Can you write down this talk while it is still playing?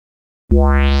Yo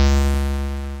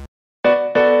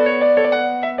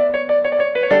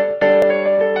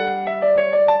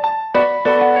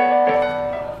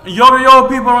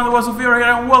people on the sofAria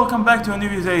here, and welcome back to a new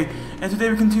video. And today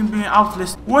we continue being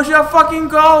Outlast. Where should I fucking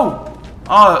go?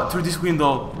 Oh, through this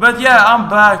window. But yeah, I'm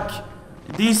back.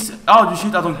 This audio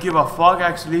shit, I don't give a fuck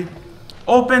actually.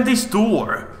 Open this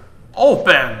door.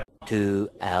 Open. 2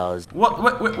 hours.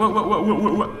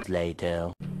 What?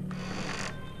 Later.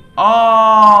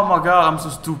 Oh my god, I'm so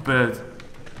stupid.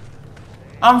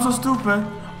 I'm so stupid.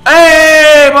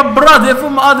 Hey, my brother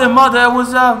from other mother,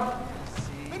 what's up?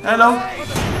 Hello.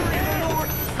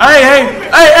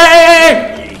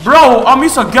 Hey, bro, I'm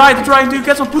just a guy trying to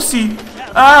get some pussy.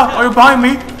 Are you behind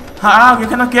me? You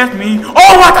cannot get me.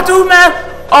 Oh, what to do, man?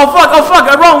 Oh fuck,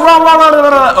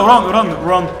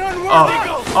 run.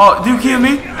 Oh, do you kill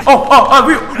me?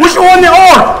 Which one you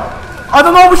are? I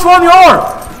don't know which one you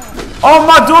are. Oh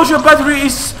my gosh, your battery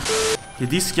is... Okay,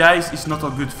 this guy is not a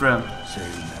good friend. What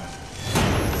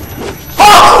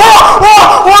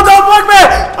the fuck,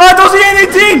 man? I don't see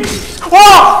anything.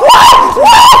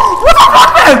 What the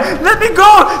fuck, man? Let me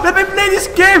go. Let me play this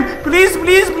game. Please. Let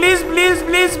me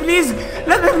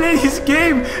play this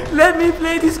game. Let me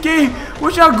play this game.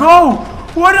 Where should I go?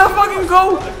 Where do I fucking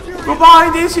go? Go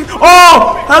behind this shit.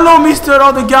 Oh, hello, Mr.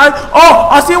 Other guy. Oh,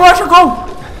 I see where I should go.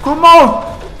 Come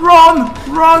on. Run.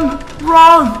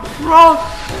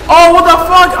 Oh, what the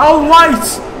fuck? All white.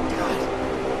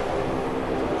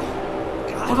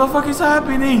 What the fuck is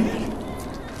happening?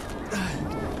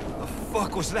 The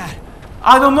fuck was that?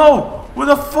 I don't know. Where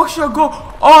the fuck should I go?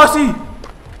 Oh, I see.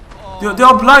 They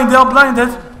are blind. They are blinded.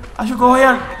 I should go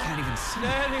here.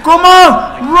 Come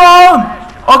on, run.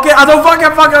 Okay, I don't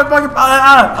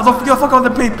fuck on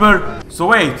the paper. So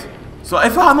wait. So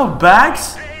if I have no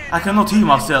bags, I cannot heal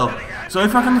myself. So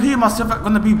if I cannot heal myself, I'm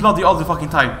gonna be bloody all the fucking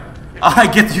time. I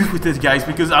get used with it, guys,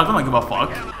 because I don't give a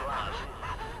fuck.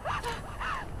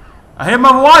 I hear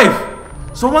my wife.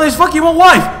 Someone is fucking my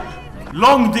wife.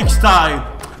 Long dick style.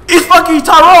 It's fucking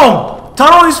Tyrone.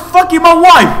 Tyrone is fucking my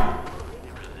wife.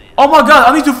 Oh my god,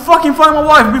 I need to fucking find my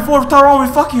wife before Tyrone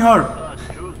is fucking her.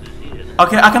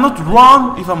 Okay, I cannot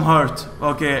run if I'm hurt.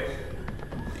 Okay.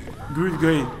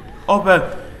 Great. Open.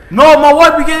 No, my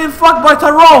wife is getting fucked by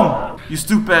Tyrone. You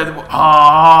stupid.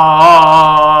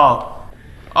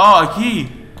 A key.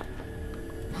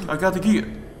 I got the key.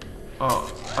 Oh,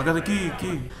 I got the key.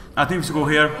 I think we should go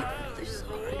here.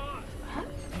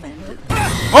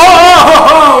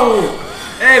 Oh!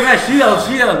 Hey man, shield.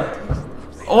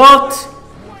 What?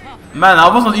 Man, I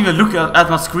was not even looking at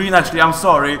my screen actually, I'm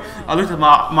sorry. I looked at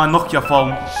my Nokia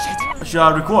phone. Should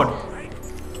I record?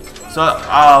 So,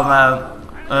 oh man.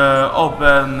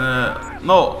 Open.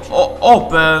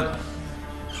 Open.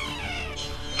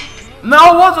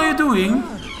 Now what are you doing?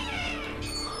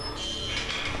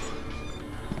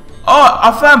 Oh,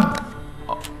 I found...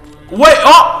 Wait,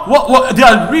 what? They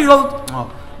are real... Oh,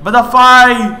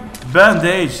 butterfly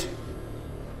bandage.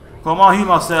 Come on, heal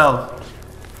myself.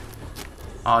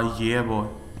 Oh yeah, boy.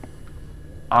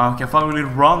 I can finally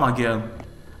run again.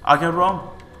 I can run.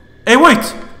 Hey,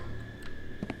 wait!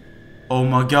 Oh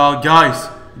my god, guys.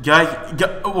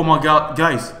 Oh my god,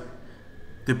 guys.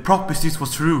 The prophecies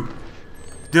was true.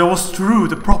 There was true,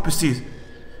 the prophecies.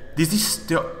 This is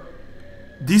the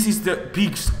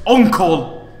pig's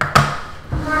uncle.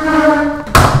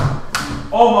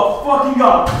 Oh my fucking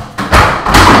god.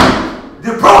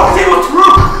 The prophecy was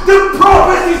true. The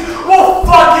prophecies were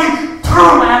fucking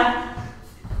true, man.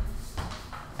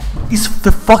 It's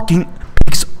the fucking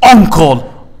pig's uncle.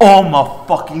 Oh my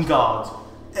fucking god.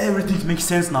 Everything makes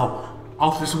sense now.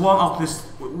 Outlast 1, Outlast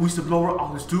Whistleblower,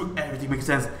 Outlast 2, everything makes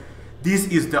sense. This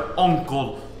is the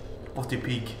uncle of the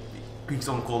pig's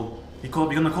uncle. We're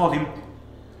gonna call him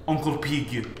Uncle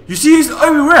Pig. You see, he's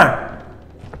everywhere.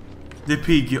 The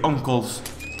pig uncles.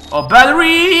 Oh,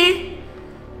 battery!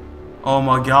 Oh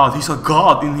my god, he's a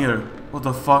god in here. What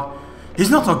the fuck?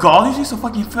 He's not a god, he's just a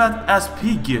fucking fat ass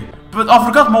pig. But I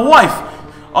forgot my wife.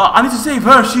 I need to save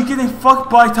her. She's getting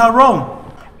fucked by Tyrone.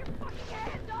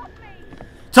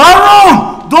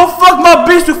 Tyrone! Don't fuck my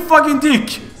bitch with fucking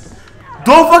dick.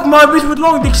 Don't fuck my bitch with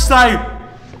long dick style.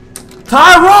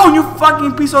 Tyrone, you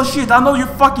fucking piece of shit. I know you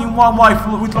fucking one wife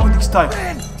with long dick style.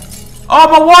 Oh,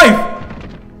 my wife.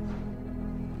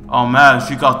 Oh man,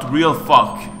 she got real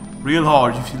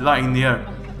hard if she's lying there.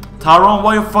 Tyrone,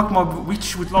 why you fuck my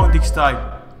witch with long dick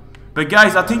style? But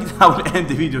guys, I think I will end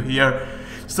the video here.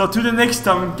 So to the next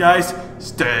time, guys,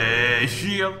 stay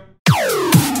shield.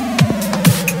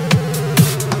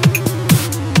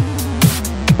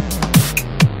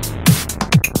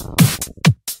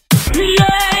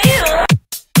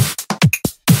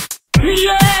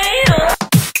 Yeah.